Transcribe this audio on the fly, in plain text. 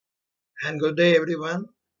And good day, everyone.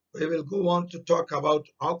 We will go on to talk about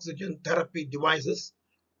oxygen therapy devices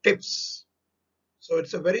tips. So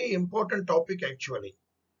it's a very important topic actually.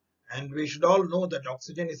 And we should all know that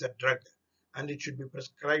oxygen is a drug and it should be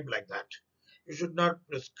prescribed like that. You should not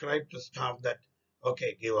prescribe to staff that,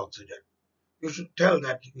 okay, give oxygen. You should tell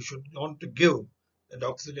that you should want to give that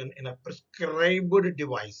oxygen in a prescribed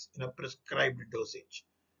device, in a prescribed dosage.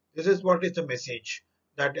 This is what is the message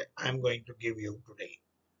that I'm going to give you today.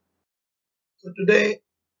 So today,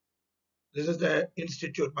 this is the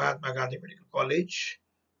Institute Mahatma Gandhi Medical College.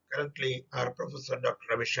 Currently, our Professor Dr.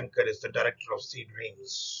 Ravi Shankar is the Director of Sea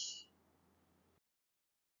Dreams.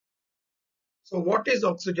 So what is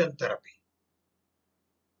oxygen therapy?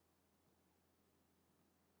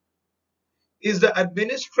 Is the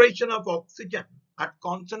administration of oxygen at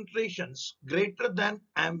concentrations greater than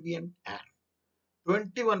ambient air.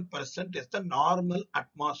 21% is the normal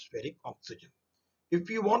atmospheric oxygen. If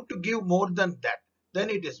you want to give more than that, then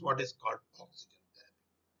it is what is called oxygen therapy.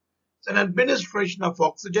 It's an administration of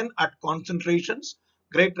oxygen at concentrations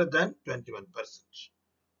greater than 21%.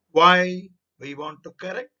 Why? We want to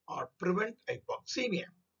correct or prevent hypoxemia.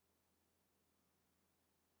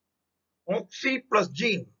 Oxy plus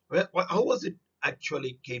gene. Well, how was it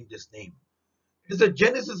actually came this name? It is the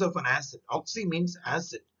genesis of an acid. Oxy means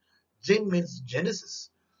acid. Gene means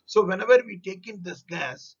genesis. So whenever we take in this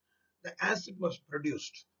gas, the acid was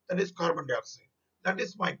produced. That is carbon dioxide. That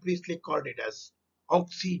is why Priestley called it as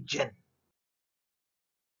oxygen.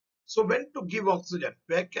 So when to give oxygen?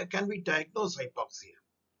 Where can we diagnose hypoxia?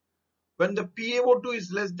 When the PaO2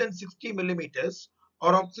 is less than 60 millimeters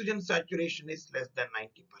or oxygen saturation is less than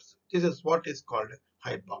 90%. This is what is called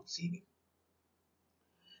hypoxemia.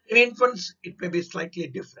 In infants, it may be slightly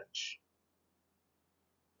different.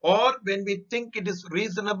 Or when we think it is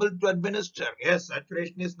reasonable to administer, yes,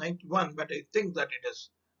 saturation is 91, but I think that it is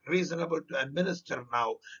reasonable to administer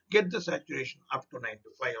now, get the saturation up to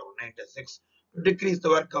 95 or 96 to decrease the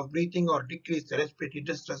work of breathing or decrease the respiratory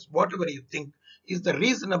distress, whatever you think is the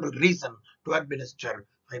reasonable reason to administer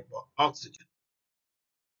oxygen.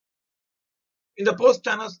 In the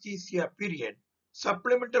post-anesthesia period,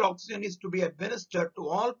 supplemental oxygen is to be administered to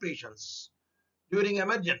all patients during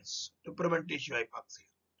emergence to prevent tissue hypoxia.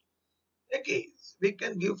 Okay, we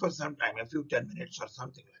can give for some time, a few 10 minutes or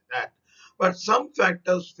something like that. But some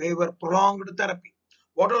factors favor prolonged therapy.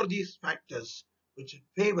 What are these factors which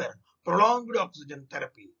favor prolonged oxygen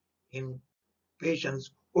therapy in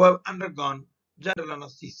patients who have undergone general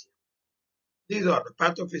anesthesia? These are the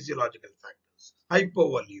pathophysiological factors: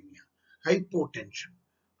 hypovolemia, hypotension,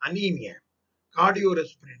 anemia,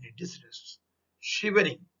 cardiorespiratory distress,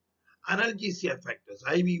 shivering, analgesia factors,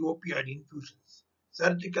 IV opioid infusions,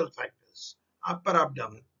 surgical factors, upper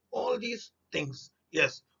abdomen, all these things,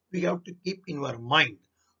 yes, we have to keep in our mind.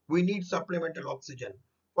 We need supplemental oxygen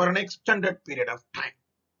for an extended period of time.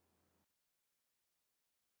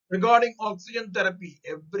 Regarding oxygen therapy,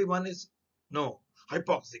 everyone is no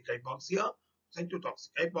hypoxia, cytotoxic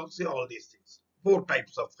hypoxia, all these things. 4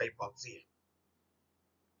 types of hypoxia.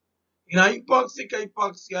 In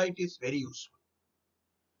hypoxia, it is very useful.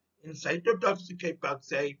 In cytotoxic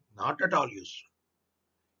hypoxia, not at all useful.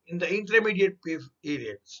 In the intermediate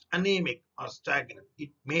periods, anemic or stagnant, it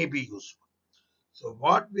may be useful. So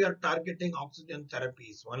what we are targeting oxygen therapy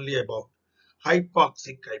is only about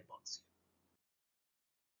hypoxia.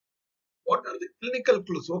 What are the clinical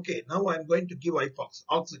clues? Okay, now I'm going to give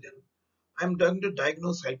oxygen. I'm going to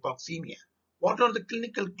diagnose hypoxemia. What are the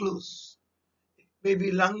clinical clues? It may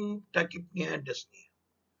be lung tachypnea and dyspnea,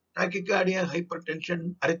 tachycardia,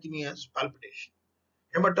 hypertension, arrhythmias, palpitation,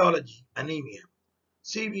 hematology, anemia,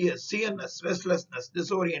 CVS, CNS, restlessness,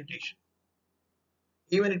 disorientation.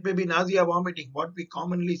 Even it may be nausea, vomiting, what we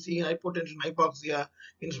commonly see in hypotension, hypoxia,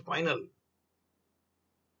 in spinal.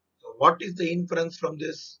 So what is the inference from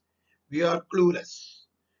this? We are clueless.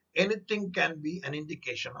 Anything can be an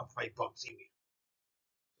indication of hypoxemia.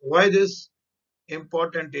 Why this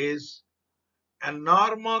important is a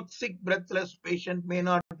normoxic breathless patient may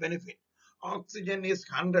not benefit. Oxygen is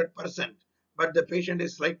 100%, but the patient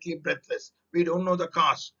is slightly breathless. We don't know the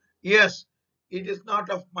cause. Yes, it is not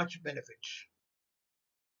of much benefit.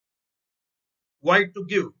 Why to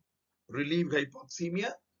give? Relieve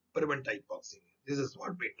hypoxemia, prevent hypoxemia. This is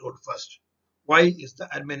what we told first. Why is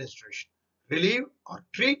the administration? Relieve or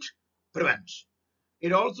treat, prevent.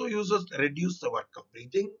 It also uses to reduce the work of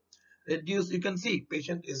breathing. Reduce, you can see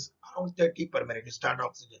patient is around 30 per minute, you start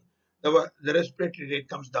oxygen. The respiratory rate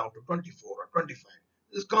comes down to 24 or 25.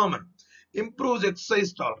 This is common. Improves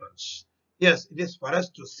exercise tolerance. Yes, it is for us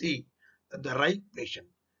to see that the right patient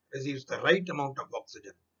receives the right amount of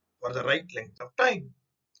oxygen for the right length of time.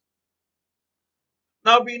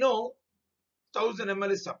 Now we know 1000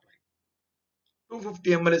 ml is supplied,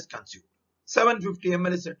 250 ml is consumed, 750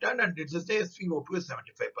 ml is returned, and it says SpO2 is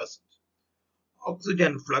 75%.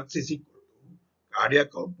 Oxygen flux is equal to cardiac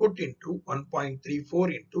output into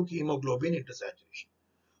 1.34 into hemoglobin into saturation.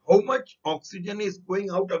 How much oxygen is going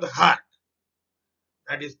out of the heart?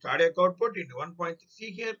 That is cardiac output into 1.6. See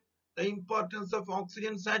here the importance of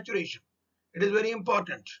oxygen saturation. It is very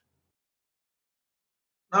important.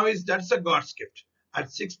 Now that's a God's gift. At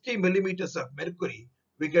 60 millimeters of mercury,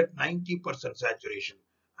 we get 90% saturation.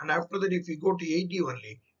 And after that, if we go to 80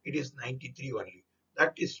 only, it is 93 only.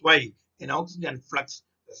 That is why in oxygen flux,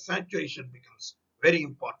 the saturation becomes very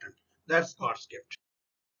important. That's God's gift.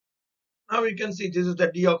 Now we can see this is the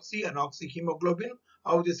deoxy and oxyhemoglobin,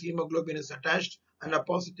 how this hemoglobin is attached, and a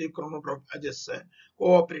positive chronograph has a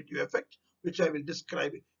cooperative effect, which I will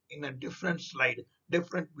describe in a different slide,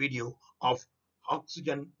 different video of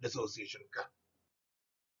oxygen dissociation curve.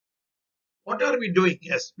 What are we doing?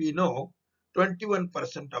 Yes, we know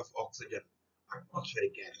 21% of oxygen,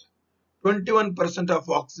 atmospheric air, 21% of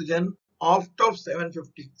oxygen out of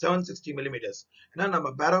 760 millimeters. And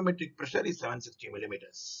our barometric pressure is 760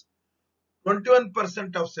 millimeters.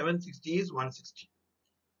 21% of 760 is 160.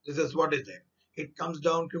 This is what is there. It comes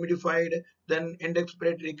down humidified, then end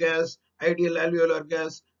expiratory gas, ideal alveolar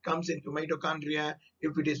gas comes into mitochondria.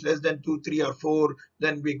 If it is less than 2, 3, or 4,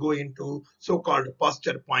 then we go into so-called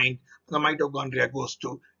posture point. The mitochondria goes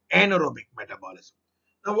to anaerobic metabolism.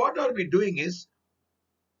 Now, what are we doing is,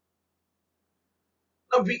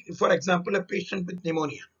 now for example, a patient with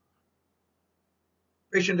pneumonia.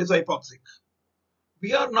 Patient is hypoxic.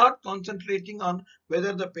 We are not concentrating on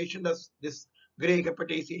whether the patient has this gray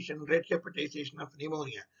hepatization, red hepatization of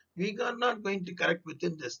pneumonia. We are not going to correct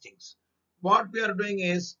within these things. What we are doing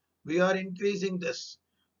is we are increasing this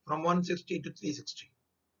from 160 to 360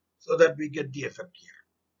 so that we get the effect here.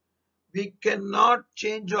 We cannot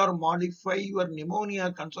change or modify your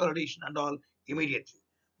pneumonia consolidation and all immediately.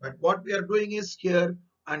 But what we are doing is here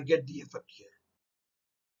and get the effect here.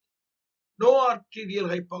 No arterial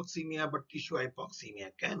hypoxemia, but tissue hypoxemia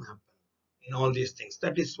can happen in all these things.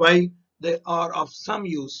 That is why they are of some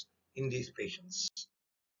use in these patients.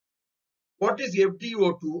 What is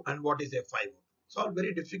FdO2 and what is FiO2? It's all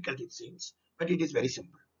very difficult, it seems, but it is very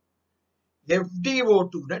simple.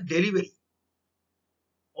 FdO2, the delivery,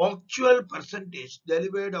 actual percentage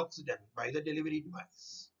delivered oxygen by the delivery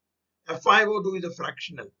device. FiO2 is a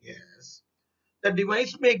fractional, yes. The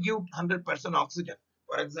device may give 100% oxygen.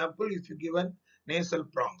 For example, if you give a nasal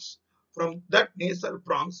prongs, from that nasal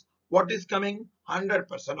prongs, what is coming? 100%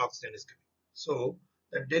 oxygen is coming. So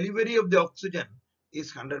the delivery of the oxygen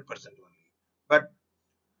is 100% only. But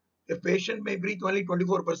the patient may breathe only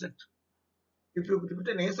 24%. If you put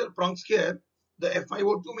a nasal prongs here, the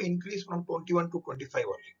FiO2 may increase from 21 to 25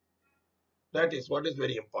 only. That is what is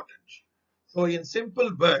very important. So in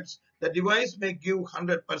simple words, the device may give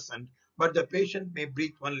 100%, but the patient may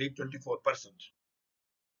breathe only 24%.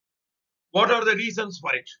 What are the reasons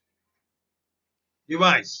for it?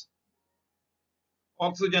 Device,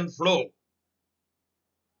 oxygen flow,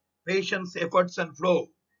 patient's efforts and flow,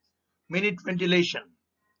 minute ventilation,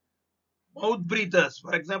 mouth breathers.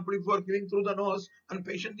 For example, if you are giving through the nose and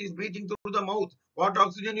patient is breathing through the mouth, what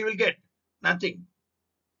oxygen you will get? Nothing.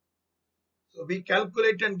 So we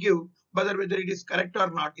calculate and give, whether it is correct or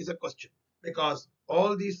not is a question, because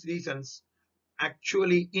all these reasons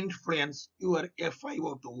actually influence your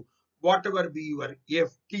FiO2, whatever be your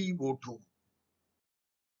FtO2.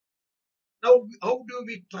 Now, how do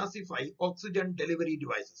we classify oxygen delivery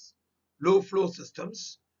devices? Low flow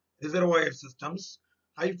systems, reservoir systems,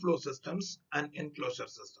 high flow systems, and enclosure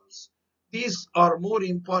systems. These are more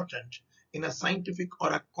important in a scientific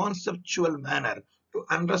or a conceptual manner to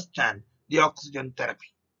understand the oxygen therapy.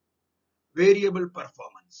 Variable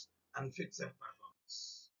performance and fixed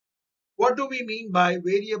performance. What do we mean by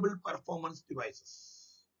variable performance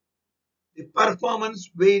devices? The performance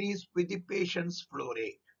varies with the patient's flow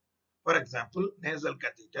rate. For example, nasal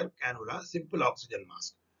catheter, cannula, simple oxygen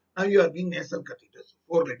mask. Now you are giving nasal catheters,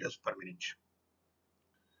 4 liters per minute.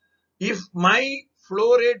 If my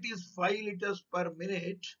flow rate is 5 liters per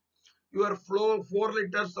minute, your flow 4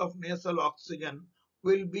 liters of nasal oxygen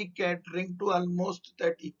will be catering to almost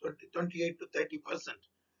 28 to 30%.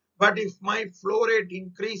 But if my flow rate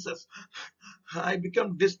increases, I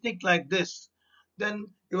become dyspneic like this, then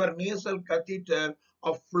your nasal catheter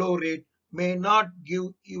of flow rate may not give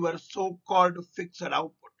your so-called fixed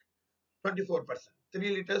output, 24%, 3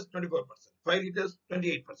 liters, 24%, 5 liters,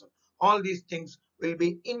 28%. All these things will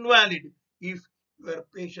be invalid if your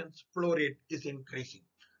patient's flow rate is increasing.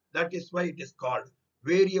 That is why it is called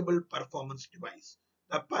variable performance device.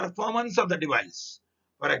 the performance of the device.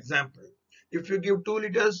 For example, if you give 2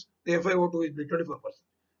 liters, the FiO2 is 24%.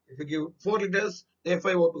 If you give 4 liters, the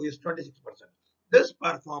FiO2 is 26%. This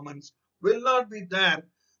performance will not be there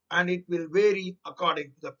and it will vary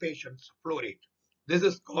according to the patient's flow rate. This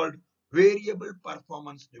is called variable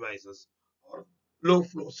performance devices or low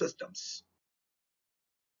flow systems.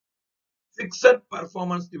 Fixed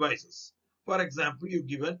performance devices. For example, you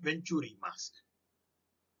give a Venturi mask.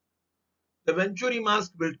 The Venturi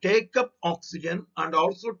mask will take up oxygen and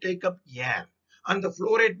also take up air. And the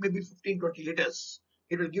flow rate may be 15-20 liters.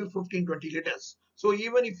 It will give 15-20 liters. So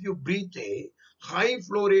even if you breathe a high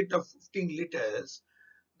flow rate of 15 liters,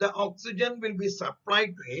 the oxygen will be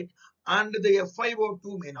supplied to it and the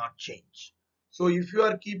FiO2 may not change. So if you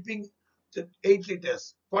are keeping 8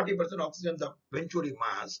 liters, 40% oxygen, the Venturi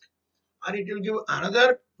mask, and it will give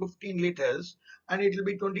another 15 liters and it will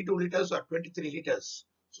be 22 liters or 23 liters.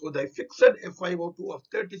 So the fixed FiO2 of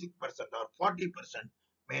 36% or 40%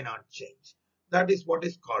 may not change. That is what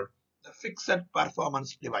is called the fixed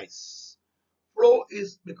performance device. Flow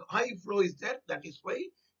is, because high flow is there, that is why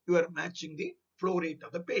you are matching the flow rate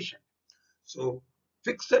of the patient. So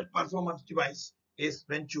fixed performance device is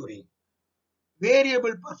Venturi.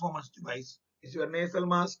 Variable performance device is your nasal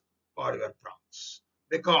mask or your prongs,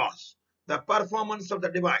 because the performance of the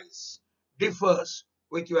device differs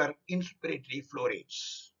with your inspiratory flow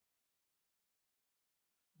rates.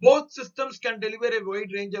 Both systems can deliver a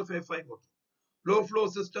wide range of FiO2. Low flow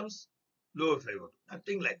systems, low FiO2,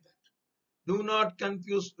 nothing like that. Do not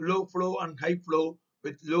confuse low flow and high flow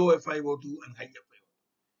with low FiO2 and high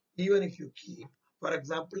FiO2. Even if you keep, for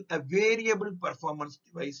example, a variable performance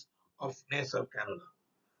device of nasal cannula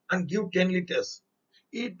and give 10 liters,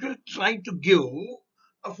 it will try to give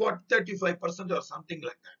a 35% or something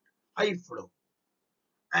like that, high flow.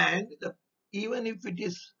 And even if it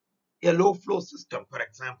is a low flow system, for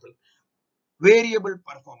example, variable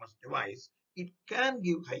performance device, it can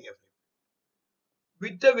give high FiO2.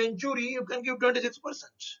 With the Venturi, you can give 26%.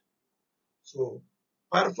 So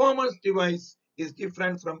performance device is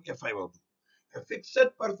different from FiO2. A fixed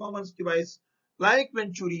performance device like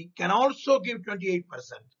Venturi can also give 28%,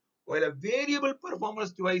 while a variable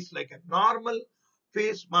performance device like a normal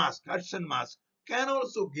face mask, Hudson mask, can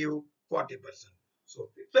also give 40%. So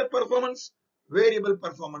fixed performance, variable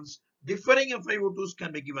performance, differing FiO2s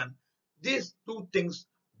can be given. These two things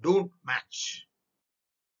don't match.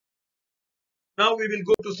 Now we will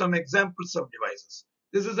go to some examples of devices.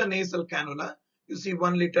 This is a nasal cannula. You see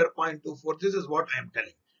 1 liter 0.24. This is what I am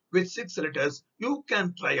telling. With 6 liters, you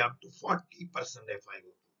can try up to 40% FiO2.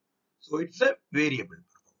 So it's a variable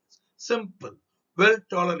performance. Simple, well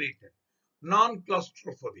tolerated,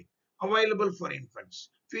 non-claustrophobic, available for infants.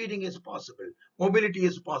 Feeding is possible. Mobility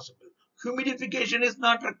is possible. Humidification is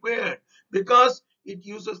not required because it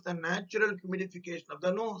uses the natural humidification of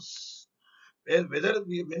the nose. When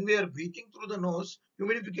we are breathing through the nose,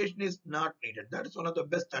 humidification is not needed. That is one of the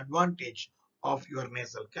best advantage of your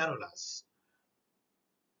nasal cannulas.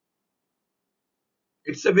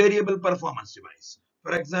 It's a variable performance device.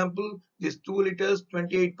 For example, this 2 liters,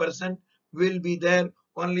 28% will be there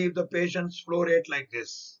only if the patient's flow rate like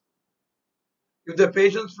this. If the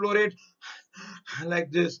patient's flow rate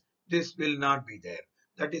like this will not be there.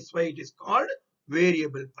 That is why it is called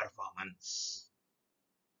variable performance.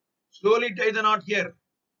 Slowly tie the knot here.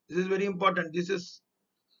 This is very important. This is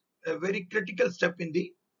a very critical step in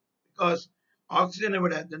the, because oxygen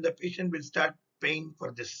evidence, then the patient will start pain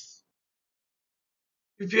for this.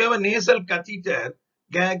 If you have a nasal catheter,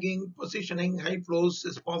 gagging, positioning, high flows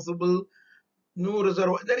is possible. No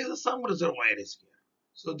reservoir, there is some reservoir is here.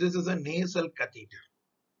 So this is a nasal catheter.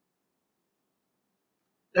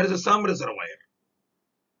 There is some reservoir.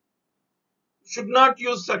 Should not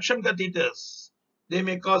use suction catheters. They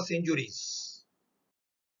may cause injuries.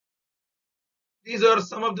 These are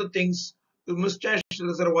some of the things. The mustache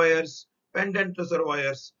reservoirs, pendant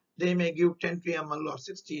reservoirs, they may give 10 ml or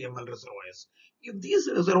 60 ml reservoirs. If these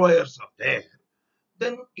reservoirs are there,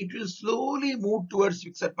 then it will slowly move towards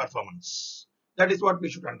fixed performance. That is what we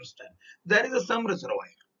should understand. There is some reservoir.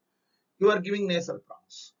 You are giving nasal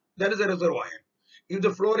prongs. There is a reservoir. If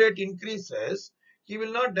the flow rate increases, he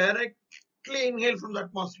will not directly inhale from the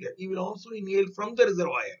atmosphere. He will also inhale from the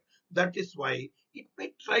reservoir. That is why it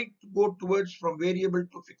may try to go towards from variable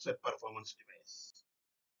to fixed performance device.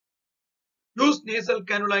 Use nasal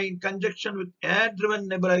cannula in conjunction with air-driven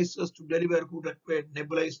nebulizers to deliver who require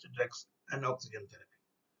nebulized drugs and oxygen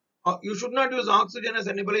therapy. You should not use oxygen as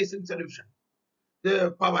a nebulizing solution.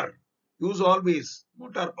 The power, use always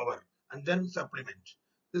motor power and then supplement.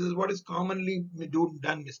 This is what is commonly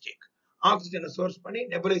done mistake. Oxygen source pani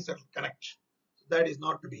nebulizer connect. that is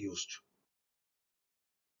not to be used.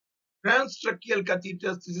 Transtracheal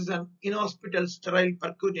catheters, this is an in-hospital sterile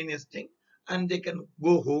percutaneous thing, and they can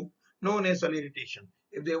go home, no nasal irritation.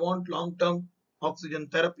 If they want long-term oxygen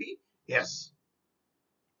therapy, yes,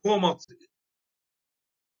 home oxygen.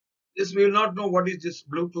 This we will not know what is this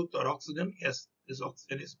Bluetooth or oxygen. Yes, this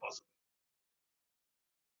oxygen is possible.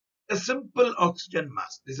 A simple oxygen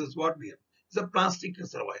mask. This is what we have. It's a plastic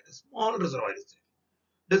reservoir, a small reservoir is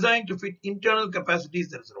there, designed to fit internal capacities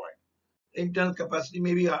of the reservoir. The internal capacity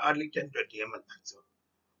may be hardly 10-20 ml maximum.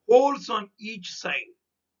 Holes on each side.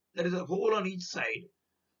 There is a hole on each side.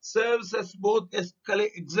 Serves as both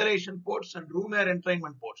exhalation ports and room air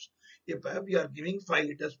entrainment ports. If we are giving 5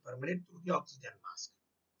 liters per minute through the oxygen mask.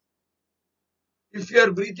 If you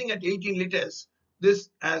are breathing at 18 liters, if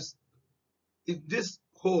this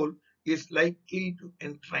hole is likely to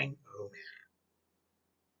entrain room air.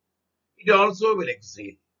 It also will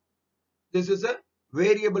exhale. This is a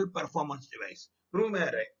variable performance device. Room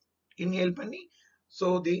air inhale panni,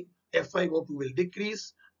 so the FiO2 will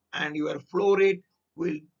decrease and your flow rate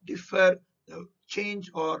will differ the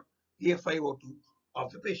change or the FiO2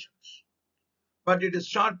 of the patients. But it is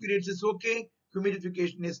short periods is okay.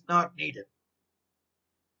 Humidification is not needed.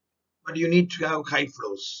 But you need to have high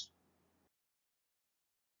flows.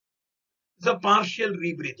 It's a partial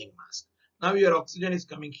rebreathing mask. Now your oxygen is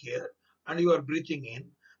coming here and you are breathing in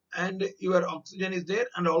and your oxygen is there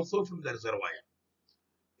and also from the reservoir.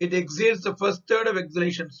 It exhales the first third of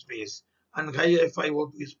exhalation space and high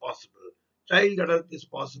FiO2 is possible. Child adult is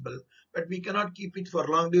possible, but we cannot keep it for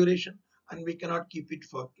long duration and we cannot keep it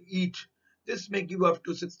for to eat. This may give up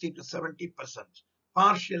to 60 to 70%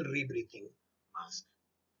 partial rebreathing mask.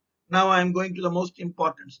 Now I am going to the most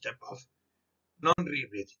important step of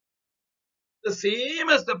non-rebreathing. The same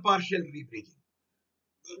as the partial rebreathing.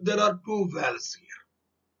 There are two valves here,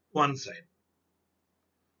 one side.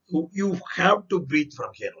 So you have to breathe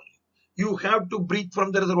from here only. You have to breathe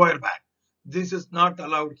from the reservoir back. This is not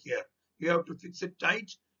allowed here. You have to fix it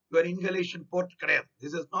tight. Your inhalation port, correct.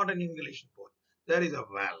 This is not an inhalation port. There is a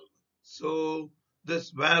valve. So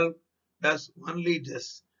this valve does only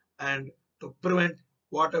this, and to prevent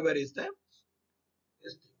whatever is there,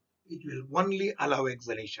 it will only allow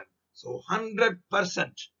exhalation. So 100%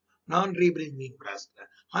 non-rebreathing mask,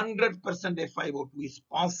 100% FiO2 is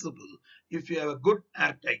possible if you have a good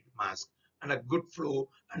airtight mask and a good flow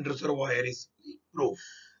and reservoir is proof.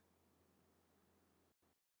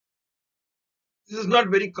 This is not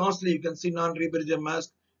very costly. You can see non-rebreathing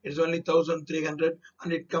mask. It's only 1,300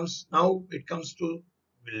 and it comes to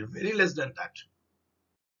very less than that.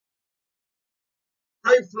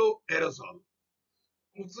 High flow aerosol.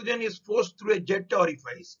 Oxygen is forced through a jet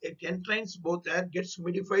orifice. It entrains both air, gets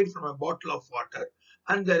humidified from a bottle of water,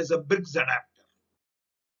 and there is a Briggs adapter.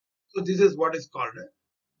 So this is what is called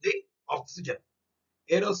the oxygen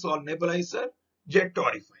aerosol nebulizer jet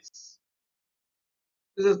orifice.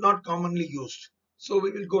 This is not commonly used. So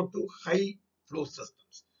we will go to high flow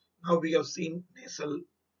systems. Now we have seen nasal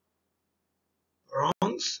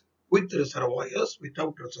bronchs with reservoirs,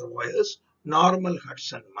 without reservoirs, normal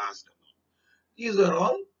Hudson mask. These are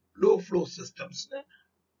all low flow systems.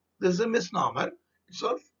 This is a misnomer. It's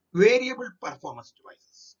all variable performance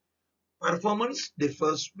devices. Performance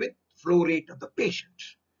differs with flow rate of the patient.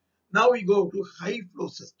 Now we go to high flow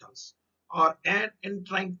systems or air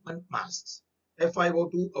entrainment masks.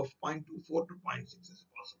 FiO2 of 0.24 to 0.6 is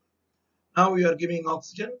possible. Now we are giving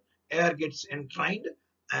oxygen, air gets entrained,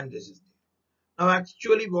 and this is there. Now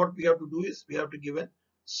actually what we have to do is we have to give a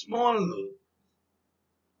small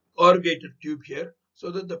corrugated tube here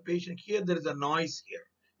so that the patient here there is a noise here.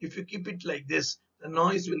 If you keep it like this, the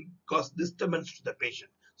noise will cause disturbance to the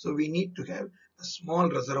patient. So we need to have a small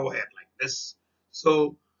reservoir like this.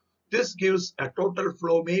 So this gives a total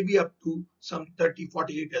flow maybe up to some 30-40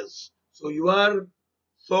 liters. So your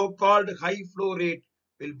so-called high flow rate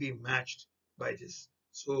will be matched by this.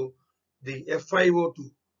 So the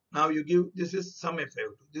FiO2, now you give, this is some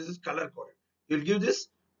FiO2, this is color coded. You'll give this,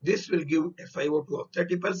 this will give FiO2 of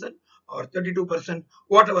 30% or 32%,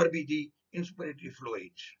 whatever be the inspiratory flow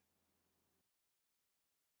rate.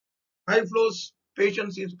 High flows,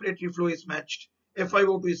 patient's inspiratory flow is matched.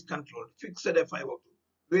 FiO2 is controlled, fixed FiO2.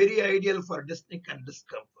 Very ideal for dyspneic and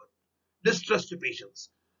discomfort. Distressed patients,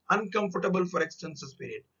 uncomfortable for extensive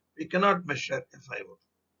period. We cannot measure FiO2.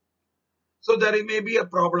 So there may be a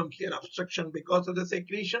problem here, obstruction because of the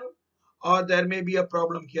secretion, or there may be a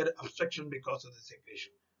problem here, obstruction because of the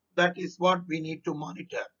secretion. That is what we need to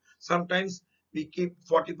monitor. Sometimes we keep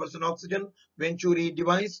 40% oxygen, Venturi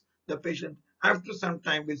device, the patient after some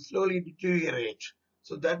time will slowly deteriorate.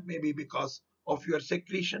 So that may be because of your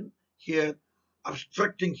secretion here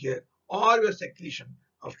obstructing here or your secretion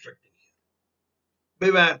obstructing here.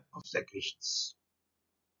 Beware of secretions.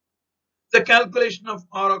 The calculation of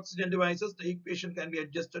our oxygen devices, the equation can be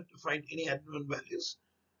adjusted to find any unknown values.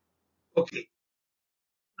 Okay.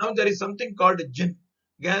 Now there is something called a GIN,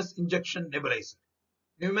 gas injection nebulizer.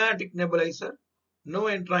 Pneumatic nebulizer, no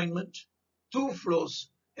entrainment, 2 flows,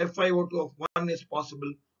 FiO2 of 1 is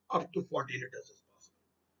possible, up to 40 liters is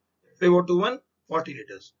possible. FiO2 1, 40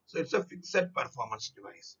 liters. So it's a fixed performance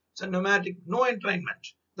device. It's a pneumatic, no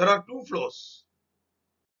entrainment. There are 2 flows.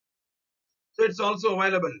 So it's also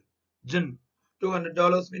available. GIN,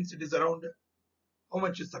 $200 means it is around, how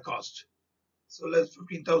much is the cost? So less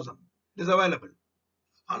 15,000. It is available.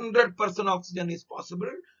 100% oxygen is possible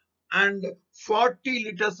and 40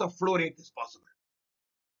 liters of flow rate is possible.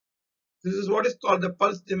 This is what is called the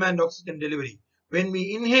pulse demand oxygen delivery. When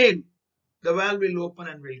we inhale, the valve will open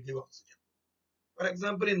and will give oxygen. For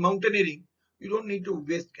example, in mountaineering, you don't need to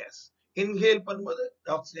waste gas. Inhale per mother,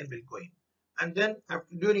 the oxygen will go in. And then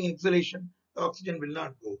during exhalation, the oxygen will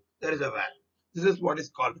not go. There is a valve. This is what is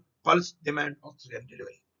called pulse demand oxygen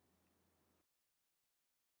delivery.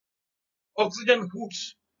 Oxygen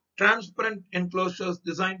hoods, transparent enclosures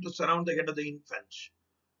designed to surround the head of the infant.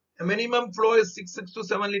 A minimum flow is 6 to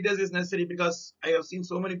 7 liters is necessary because I have seen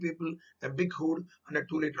so many people a big hood and a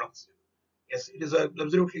 2-liter oxygen. Yes, it is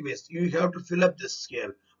absolutely waste. You have to fill up this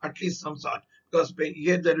here, at least some sort, because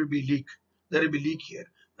here there will be leak. There will be leak here.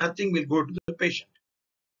 Nothing will go to the patient.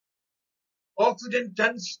 Oxygen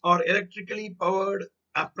tents are electrically powered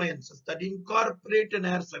appliances that incorporate an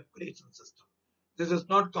air circulation system. This is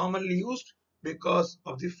not commonly used because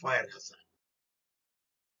of the fire hazard.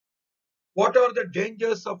 What are the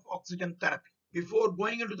dangers of oxygen therapy? Before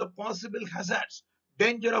going into the possible hazards,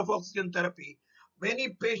 danger of oxygen therapy, many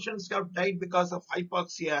patients have died because of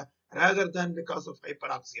hypoxia rather than because of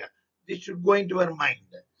hyperoxia. This should go into our mind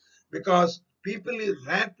because people are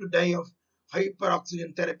rare to die of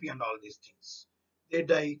hyperoxygen therapy and all these things. They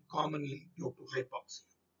die commonly due to hypoxia.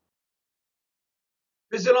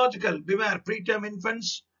 Physiological, beware preterm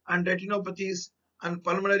infants and retinopathies and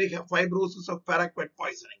pulmonary fibrosis of paraquat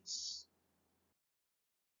poisonings.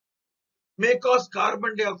 May cause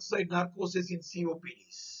carbon dioxide narcosis in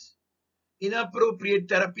COPDs. Inappropriate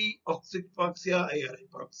therapy, hypoxia,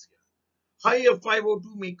 hyperoxia. High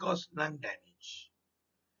FiO2 may cause lung damage.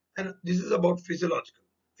 And this is about physiological.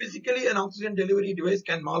 Physically, an oxygen delivery device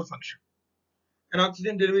can malfunction. An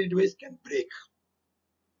oxygen delivery device can break,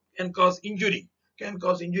 can cause injury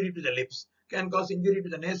to the lips, can cause injury to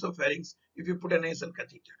the nasopharynx if you put a nasal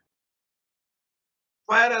catheter.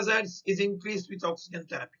 Fire hazards is increased with oxygen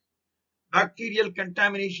therapy. Bacterial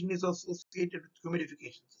contamination is associated with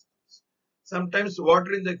humidification systems. Sometimes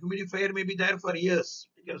water in the humidifier may be there for years,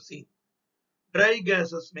 you have seen. Dry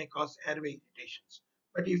gases may cause airway irritations.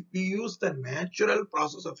 But if we use the natural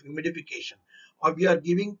process of humidification, or we are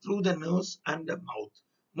giving through the nose and the mouth,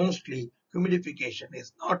 mostly humidification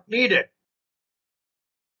is not needed.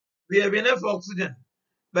 We have enough oxygen,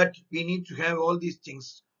 but we need to have all these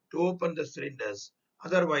things to open the cylinders.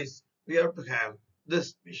 Otherwise, we have to have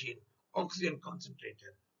this machine, oxygen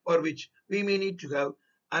concentrator, for which we may need to have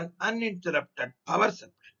an uninterrupted power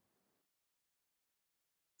supply.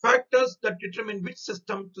 Factors that determine which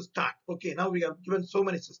system to start. Okay, now we have given so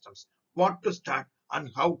many systems. What to start and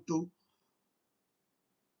how to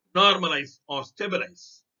normalize or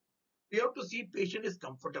stabilize. We have to see patient is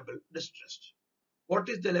comfortable, distressed. What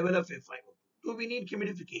is the level of FiO2? Do we need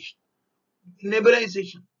humidification?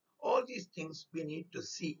 Nebulization? All these things we need to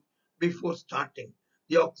see before starting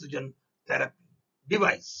the oxygen therapy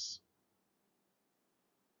device.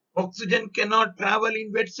 Oxygen cannot travel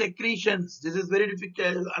in wet secretions. This is very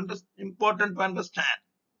difficult, important to understand.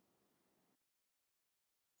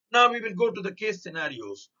 Now we will go to the case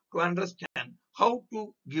scenarios to understand how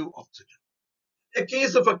to give oxygen. A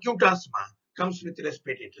case of acute asthma comes with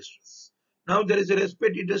respiratory distress. Now there is a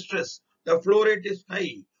respiratory distress. The flow rate is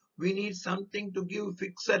high. We need something to give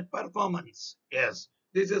fixed performance. Yes,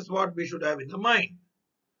 this is what we should have in the mind.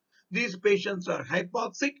 These patients are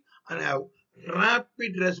hypoxic and have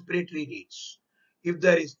rapid respiratory rates. If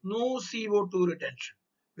there is no CO2 retention,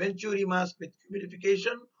 Venturi mask with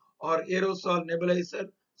humidification or aerosol nebulizer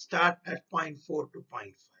start at 0.4 to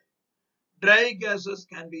 0.5. Dry gases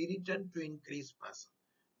can be written to increase spasm.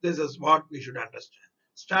 This is what we should understand.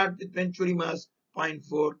 Start with Venturi mask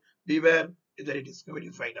 0.4. Beware whether it is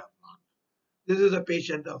humidified or not. This is a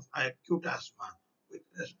patient of acute asthma with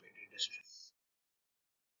respiratory distress.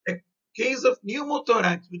 A case of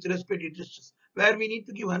pneumothorax with respiratory distress where we need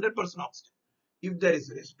to give 100% oxygen. If there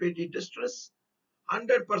is respiratory distress,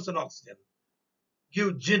 100% oxygen.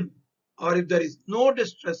 Give GIN or if there is no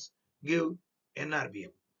distress, give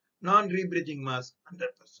NRBM, non-rebreathing mask 100%.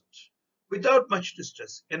 Without much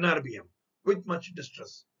distress, NRBM. With much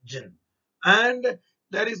distress, GIN. And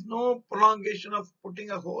there is no prolongation of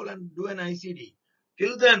putting a hole and do an ICD.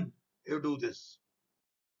 Till then, you do this.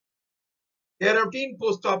 A routine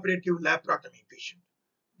post-operative laparotomy patient.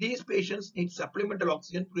 These patients need supplemental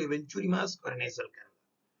oxygen through a Venturi mask or a nasal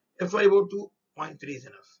cannula. FiO2 0.3 is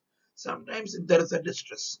enough. Sometimes if there is a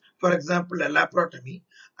distress, for example, a laparotomy,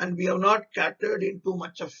 and we have not catered into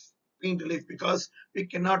much of pain relief because we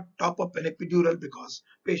cannot top up an epidural because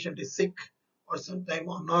patient is sick or sometime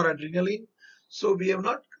on noradrenaline. So we have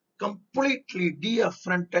not completely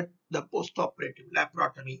de-affronted the post-operative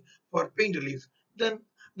laparotomy for pain relief, then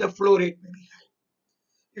the flow rate may be high.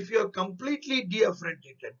 If you are completely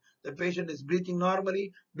de-affronted, the patient is breathing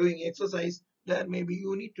normally, doing exercise, then maybe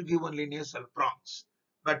you need to give only nasal prongs.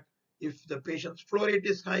 But if the patient's flow rate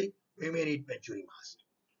is high, we may need Venturi mask.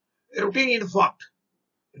 A routine infarct.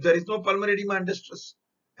 If there is no pulmonary edema and distress,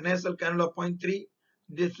 a nasal cannula 0.3,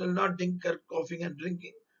 this will not tinker coughing and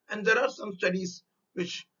drinking. And there are some studies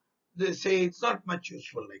which they say it's not much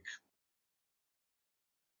useful. Like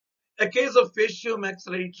a case of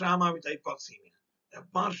facial-maxillary trauma with hypoxemia, a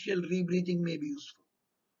partial rebreathing may be useful.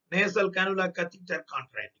 Nasal cannula catheter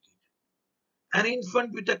contraindicated. An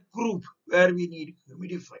infant with a croup where we need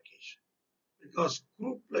humidification. Because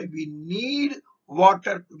croup, like we need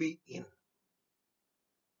water to be in.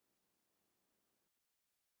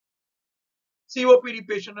 COPD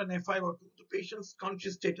patient and FiO2. The patient's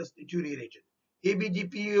conscious status deteriorated.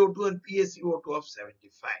 ABG-PaO2 and PaCO2 of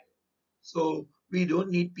 75. So we don't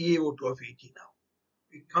need PaO2 of 80 now.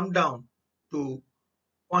 We come down to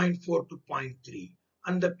 0.4 to 0.3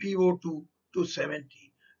 and the PO2 to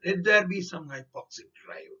 70. Let there be some hypoxic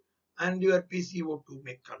drive and your PCO2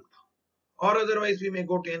 may come down. Or otherwise we may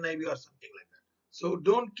go to NIV or something like that. So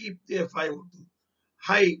don't keep the FiO2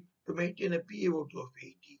 high to maintain a PaO2 of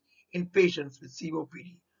 80 in patients with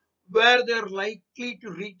COPD, where they are likely to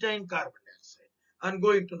retain carbon dioxide and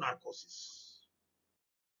go into narcosis.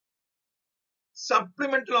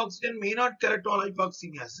 Supplemental oxygen may not correct all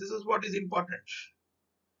hypoxemias. This is what is important.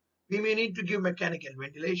 We may need to give mechanical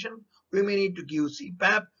ventilation, we may need to give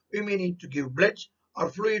CPAP, we may need to give blood or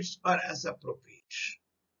fluids or as appropriate.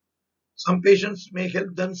 Some patients may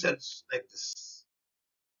help themselves like this.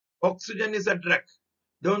 Oxygen is a drug.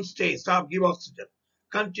 Don't stay, stop, give oxygen.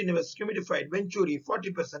 Continuous humidified Venturi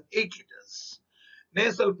 40%, 8 liters.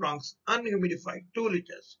 Nasal prongs unhumidified 2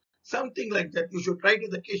 liters. Something like that you should write in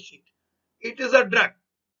the case sheet. It is a drug.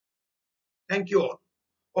 Thank you all.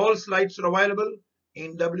 All slides are available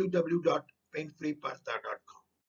in www.painfreepartha.com.